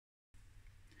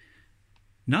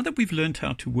Now that we've learned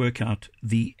how to work out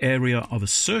the area of a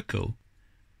circle,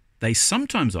 they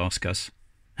sometimes ask us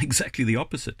exactly the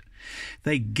opposite.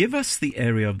 They give us the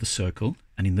area of the circle,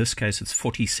 and in this case it's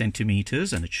 40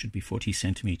 centimeters, and it should be 40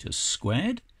 centimeters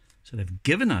squared. So they've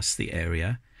given us the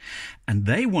area, and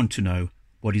they want to know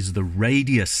what is the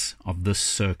radius of this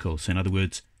circle. So in other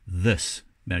words, this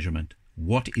measurement.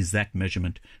 What is that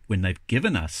measurement when they've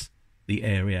given us the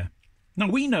area? Now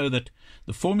we know that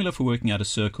the formula for working out a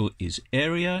circle is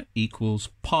area equals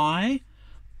pi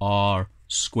r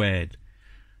squared.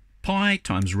 Pi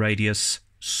times radius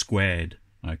squared.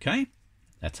 Okay,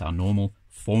 that's our normal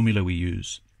formula we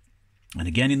use. And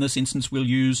again, in this instance, we'll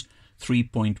use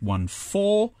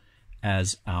 3.14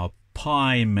 as our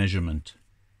pi measurement.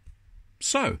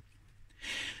 So,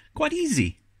 quite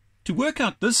easy. To work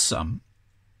out this sum,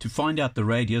 to find out the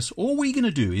radius, all we're going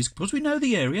to do is, because we know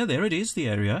the area, there it is, the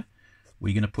area,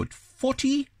 we're going to put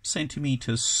 40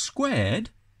 centimeters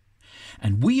squared,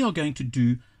 and we are going to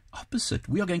do opposite.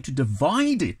 We are going to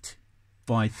divide it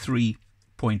by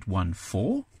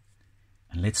 3.14,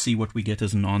 and let's see what we get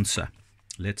as an answer.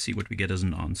 Let's see what we get as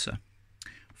an answer.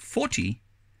 40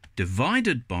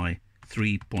 divided by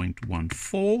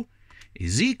 3.14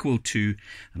 is equal to,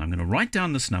 and I'm going to write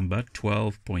down this number,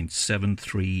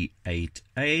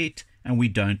 12.7388, and we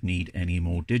don't need any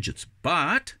more digits.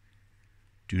 But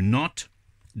do not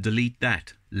delete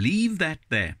that. Leave that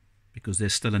there, because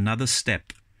there's still another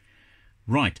step.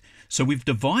 Right, so we've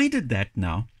divided that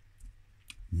now.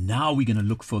 Now we're going to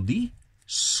look for the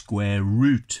square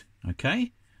root,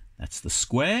 okay? That's the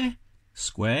square.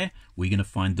 We're going to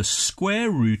find the square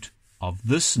root of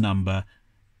this number,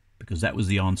 because that was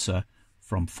the answer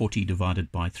from 40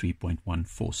 divided by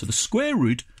 3.14. So the square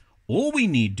root, all we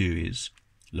need to do is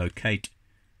locate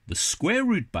the square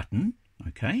root button,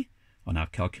 okay, on our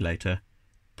calculator,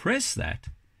 press that,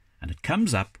 and it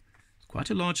comes up quite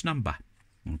a large number,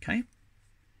 okay?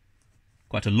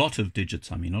 Quite a lot of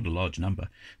digits, I mean, not a large number,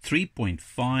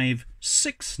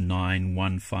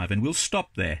 3.56915, and we'll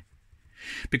stop there.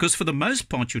 Because for the most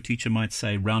part, your teacher might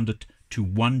say round it to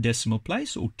 1 decimal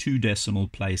place or 2 decimal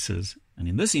places. And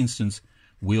in this instance,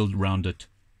 we'll round it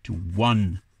to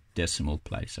 1 decimal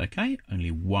place, okay? Only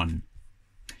 1.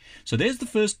 So there's the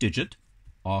first digit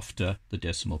after the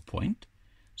decimal point.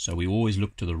 So we always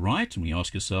look to the right and we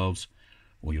ask ourselves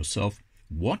or yourself,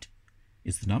 what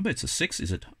is the number? It's a 6.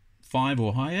 Is it 5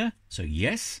 or higher? So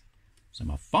yes. So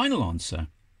my final answer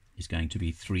is going to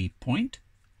be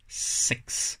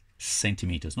 3.6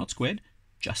 centimeters, not squared,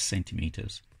 just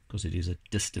centimeters, because it is a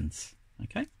distance.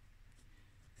 Okay,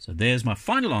 so there's my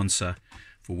final answer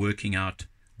for working out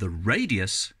the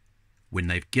radius when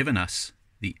they've given us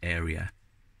the area.